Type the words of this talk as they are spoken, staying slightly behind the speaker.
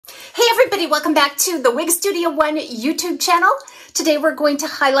everybody, welcome back to the Wig Studio One YouTube channel. Today we're going to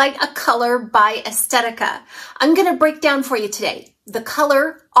highlight a color by Estetica. I'm going to break down for you today the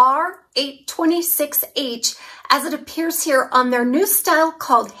color R826H as it appears here on their new style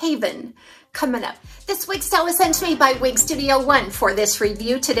called Haven. Coming up. This wig style was sent to me by Wig Studio One for this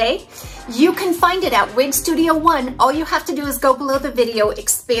review today. You can find it at Wig Studio One. All you have to do is go below the video,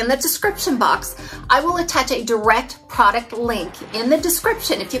 expand the description box. I will attach a direct product link in the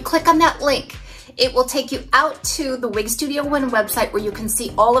description. If you click on that link, it will take you out to the Wig Studio One website where you can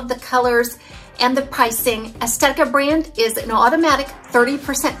see all of the colors and the pricing. Estetica brand is an automatic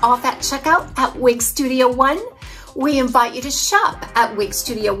 30% off at checkout at Wig Studio One. We invite you to shop at Wig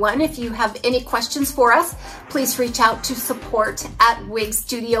Studio One. If you have any questions for us, please reach out to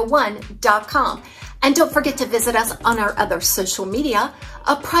support@wigstudio1.com. And don't forget to visit us on our other social media,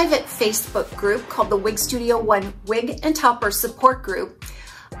 a private Facebook group called the Wig Studio One Wig and Topper Support Group,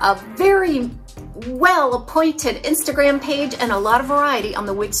 a very well-appointed Instagram page, and a lot of variety on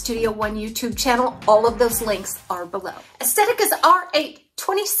the Wig Studio One YouTube channel. All of those links are below. Estetica's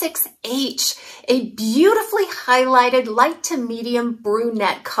R826H, a beautifully highlighted light to medium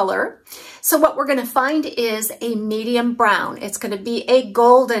brunette color. So what we're going to find is a medium brown. It's going to be a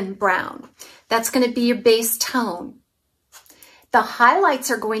golden brown. That's going to be your base tone. The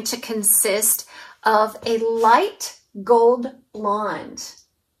highlights are going to consist of a light gold blonde.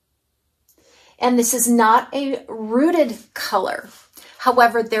 And this is not a rooted color.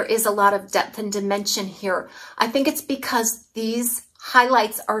 However, there is a lot of depth and dimension here. I think it's because these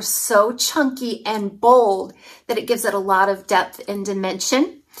highlights are so chunky and bold that it gives it a lot of depth and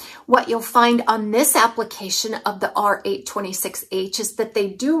dimension. What you'll find on this application of the R826H is that they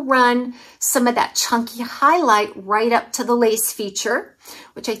do run some of that chunky highlight right up to the lace feature,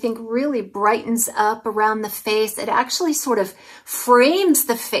 which I think really brightens up around the face. It actually sort of frames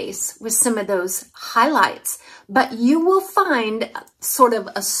the face with some of those highlights. But you will find sort of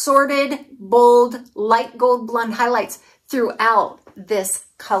assorted, bold, light gold blonde highlights throughout this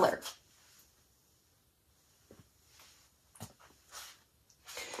color.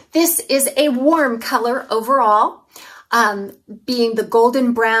 This is a warm color overall. Being the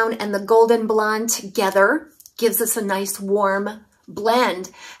golden brown and the golden blonde together gives us a nice warm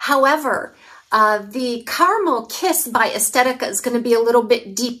blend. However, the Caramel Kiss by Estetica is going to be a little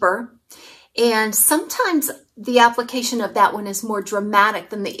bit deeper, and sometimes the application of that one is more dramatic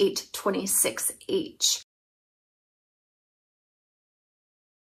than the 826H.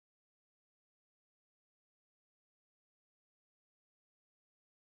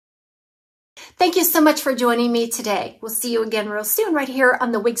 Thank you so much for joining me today. We'll see you again real soon right here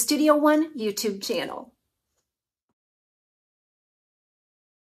on the Wig Studio One YouTube channel.